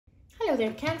Hello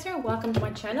there, Cancer. Welcome to my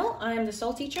channel. I am the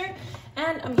Soul Teacher,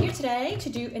 and I'm here today to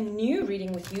do a new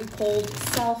reading with you called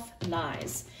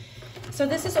Self-Lies. So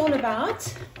this is all about,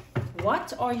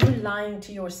 what are you lying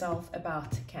to yourself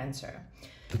about, Cancer?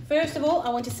 First of all, I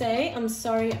want to say I'm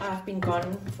sorry I've been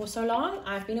gone for so long.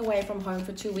 I've been away from home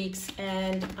for 2 weeks,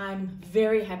 and I'm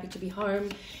very happy to be home,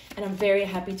 and I'm very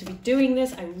happy to be doing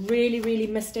this. I really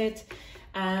missed it,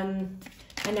 and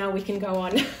now we can go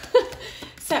on.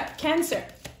 So, Cancer,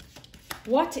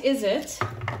 what is it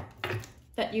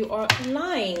that you are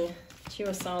lying to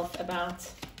yourself about?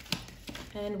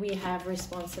 And we have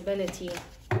responsibility.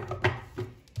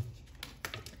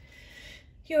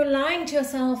 You're lying to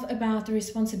yourself about the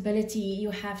responsibility you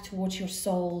have towards your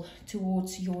soul,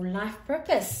 towards your life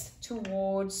purpose,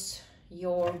 towards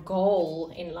your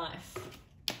goal in life.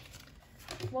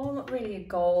 Well, not really a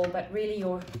goal, but really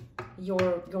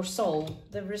your soul,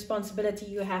 the responsibility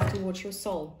you have towards your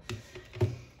soul,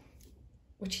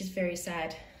 which is very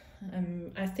sad.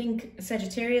 I think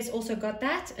Sagittarius also got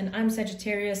that, and I'm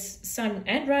Sagittarius sun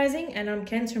and rising, and I'm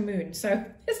Cancer moon, so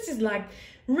this is like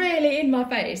really in my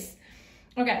face.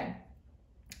 Okay,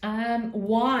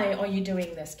 why are you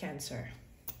doing this, Cancer?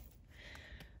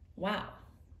 Wow,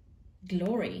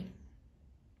 glory.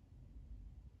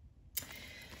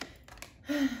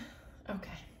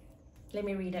 Okay, let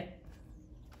me read it.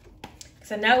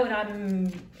 So now what I'm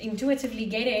intuitively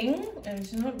getting, and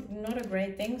it's not a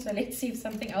great thing, so let's see if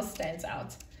something else stands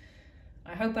out.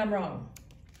 I hope I'm wrong.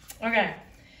 Okay.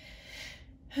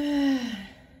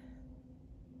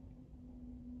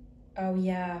 Oh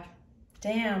yeah,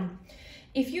 damn.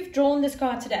 If you've drawn this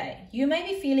card today, you may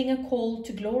be feeling a call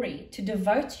to glory, to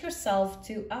devote yourself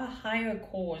to a higher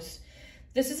cause.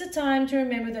 This is a time to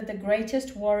remember that the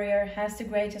greatest warrior has the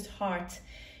greatest heart.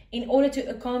 In order to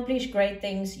accomplish great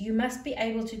things, you must be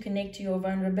able to connect to your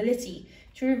vulnerability,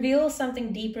 to reveal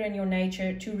something deeper in your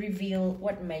nature, to reveal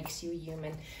what makes you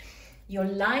human. You're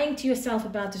lying to yourself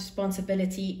about the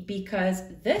responsibility because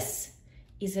this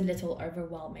is a little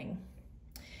overwhelming.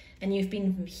 And you've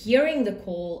been hearing the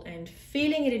call and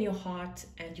feeling it in your heart,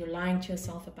 and you're lying to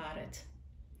yourself about it.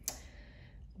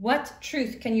 What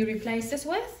truth can you replace this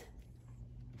with?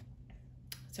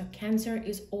 So Cancer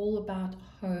is all about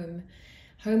home.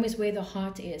 Home is where the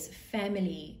heart is,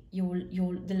 family,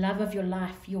 the love of your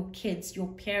life, your kids, your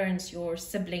parents, your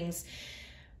siblings,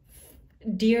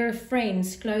 dear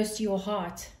friends close to your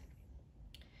heart.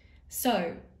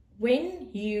 So when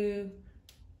you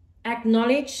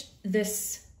acknowledge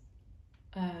this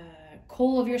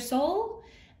call of your soul,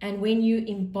 and when you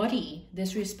embody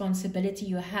this responsibility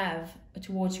you have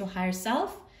towards your higher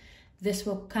self, this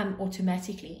will come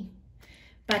automatically.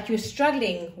 But you're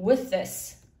struggling with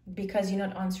this because you're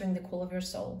not answering the call of your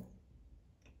soul.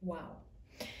 Wow.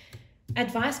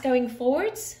 Advice going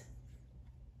forwards: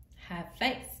 have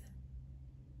faith.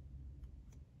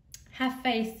 Have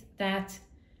faith that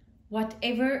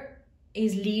whatever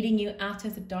is leading you out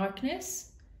of the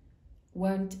darkness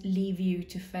won't leave you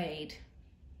to fade.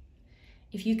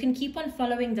 If you can keep on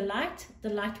following the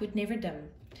light would never dim.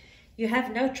 You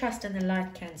have no trust in the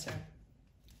light, Cancer.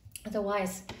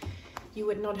 Otherwise, you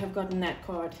would not have gotten that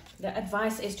card. The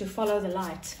advice is to follow the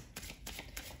light.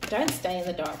 Don't stay in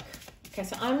the dark. Okay,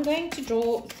 so I'm going to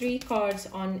draw 3 cards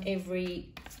on every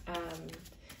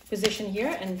position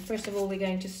here. And first of all, we're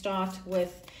going to start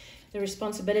with the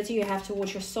responsibility you have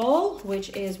towards your soul,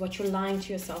 which is what you're lying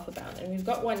to yourself about. And we've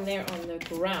got one there on the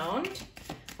ground.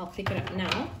 I'll pick it up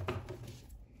now.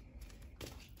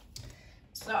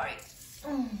 Sorry.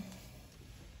 Oh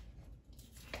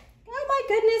my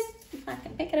goodness, if I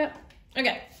can pick it up.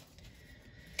 Okay,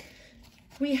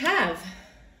 we have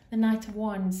the Knight of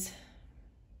Wands.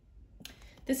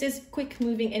 This is quick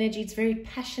moving energy. It's very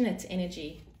passionate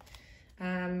energy.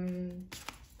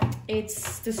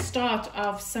 It's the start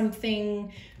of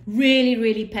something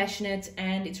really passionate,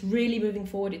 and it's really moving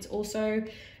forward. It's also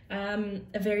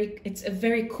a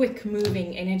very quick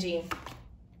moving energy.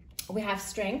 We have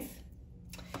strength,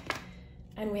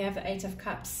 and we have the 8 of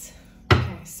Cups.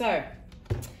 Okay, so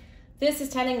this is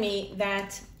telling me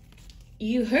that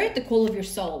you heard the call of your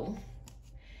soul,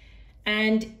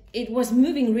 and it was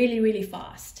moving really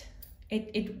fast.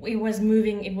 It was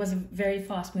moving, it was a very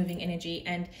fast moving energy,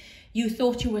 and you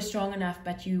thought you were strong enough,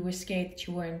 but you were scared that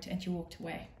you weren't, and you walked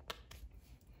away.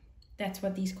 That's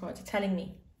what these cards are telling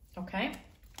me. Okay,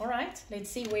 all right,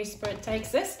 let's see where Spirit takes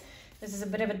this. This is a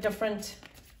bit of a different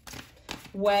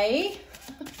way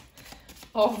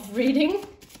of reading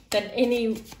than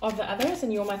any of the others,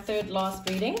 and you're my third last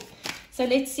reading. So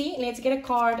let's see, let's get a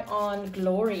card on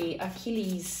glory,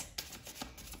 Achilles.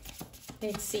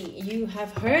 Let's see, you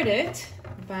have heard it,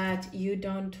 but you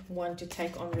don't want to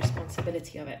take on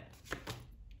responsibility of it.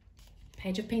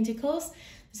 Page of Pentacles.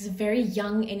 This is a very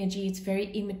young energy. It's very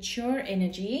immature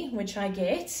energy, which I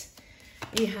get.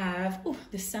 You have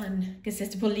the Sun, because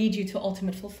this will lead you to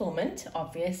ultimate fulfillment,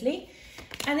 obviously.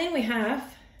 And then we have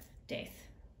Death.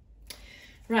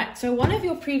 Right, so one of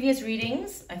your previous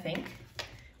readings, I think,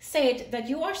 said that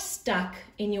you are stuck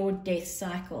in your death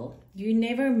cycle. You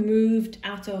never moved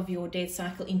out of your death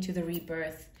cycle into the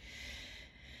rebirth.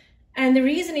 And the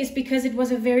reason is because it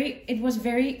was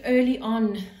very early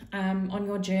on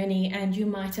your journey, and you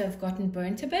might have gotten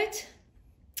burnt a bit.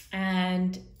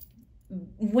 And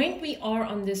when we are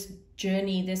on this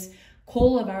journey, this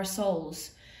call of our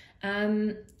souls,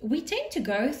 we tend to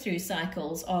go through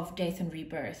cycles of death and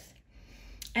rebirth.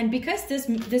 And because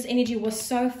this energy was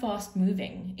so fast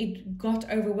moving, it got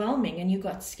overwhelming and you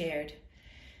got scared.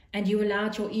 And you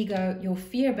allowed your ego, your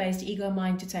fear-based ego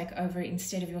mind, to take over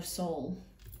instead of your soul.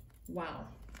 Wow.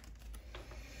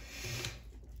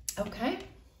 Okay.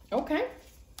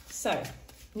 So,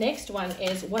 next one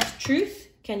is, what truth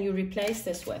can you replace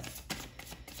this with?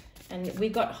 And we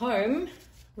got home,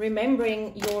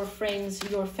 remembering your friends,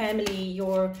 your family,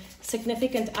 your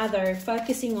significant other,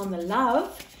 focusing on the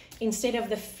love instead of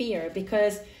the fear,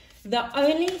 because the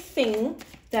only thing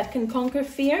that can conquer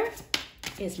fear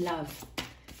is love.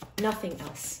 Nothing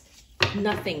else.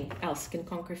 Nothing else can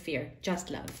conquer fear, just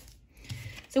love.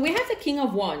 So we have the King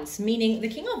of Wands, meaning the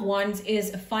King of Wands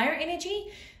is a fire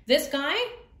energy. This guy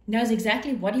knows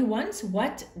exactly what he wants,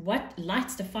 what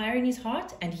lights the fire in his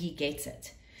heart, and he gets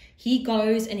it. He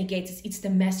goes and he gets it. It's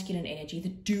the masculine energy, the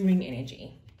doing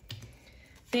energy.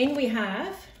 Then we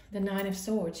have the Nine of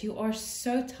Swords. You are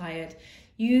so tired.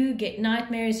 You get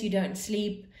nightmares, you don't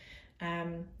sleep.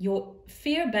 Your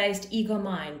fear-based ego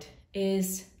mind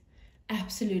is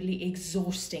absolutely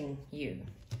exhausting you.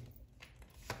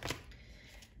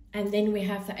 And then we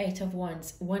have the Eight of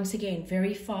Wands. Once again,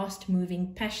 very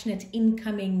fast-moving, passionate,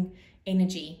 incoming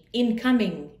energy.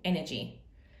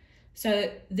 So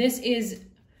this is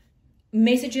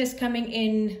messages coming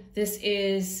in. This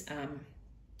is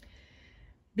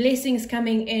blessings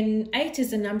coming in. 8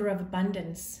 is the number of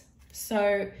abundance.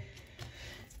 So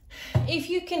if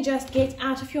you can just get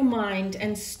out of your mind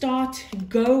and start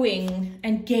going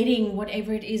and getting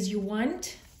whatever it is you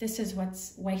want, this is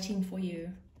what's waiting for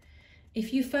you.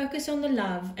 If you focus on the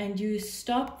love and you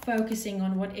stop focusing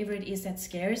on whatever it is that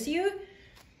scares you,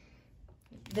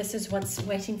 this is what's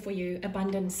waiting for you.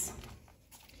 Abundance.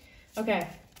 Okay,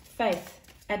 faith.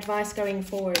 Advice going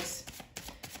forwards.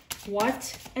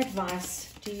 What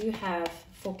advice do you have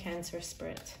for Cancer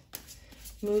Spirit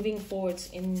moving forwards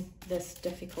in this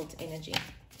difficult energy?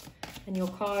 And your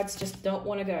cards just don't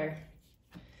want to go.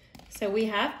 So we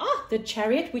have the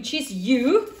Chariot, which is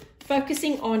you,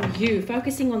 focusing on you,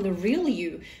 focusing on the real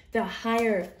you, the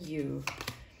higher you.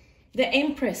 The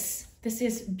Empress. This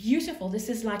is beautiful. This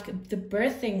is like the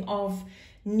birthing of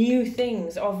new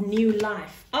things, of new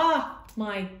life.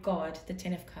 My God, the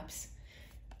Ten of Cups.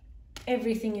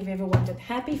 Everything you've ever wanted.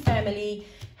 Happy family,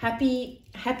 happy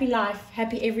life,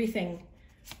 happy everything.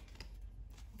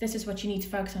 This is what you need to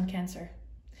focus on, Cancer.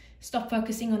 Stop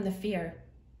focusing on the fear.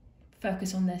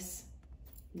 Focus on this.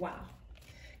 Wow.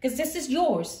 Because this is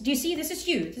yours. Do you see? This is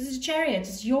you. This is a Chariot.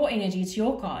 It's your energy. It's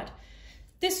your card.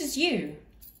 This is you.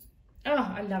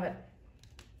 Oh, I love it.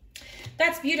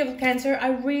 That's beautiful, Cancer. I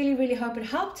really, really hope it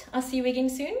helped. I'll see you again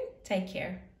soon. Take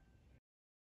care.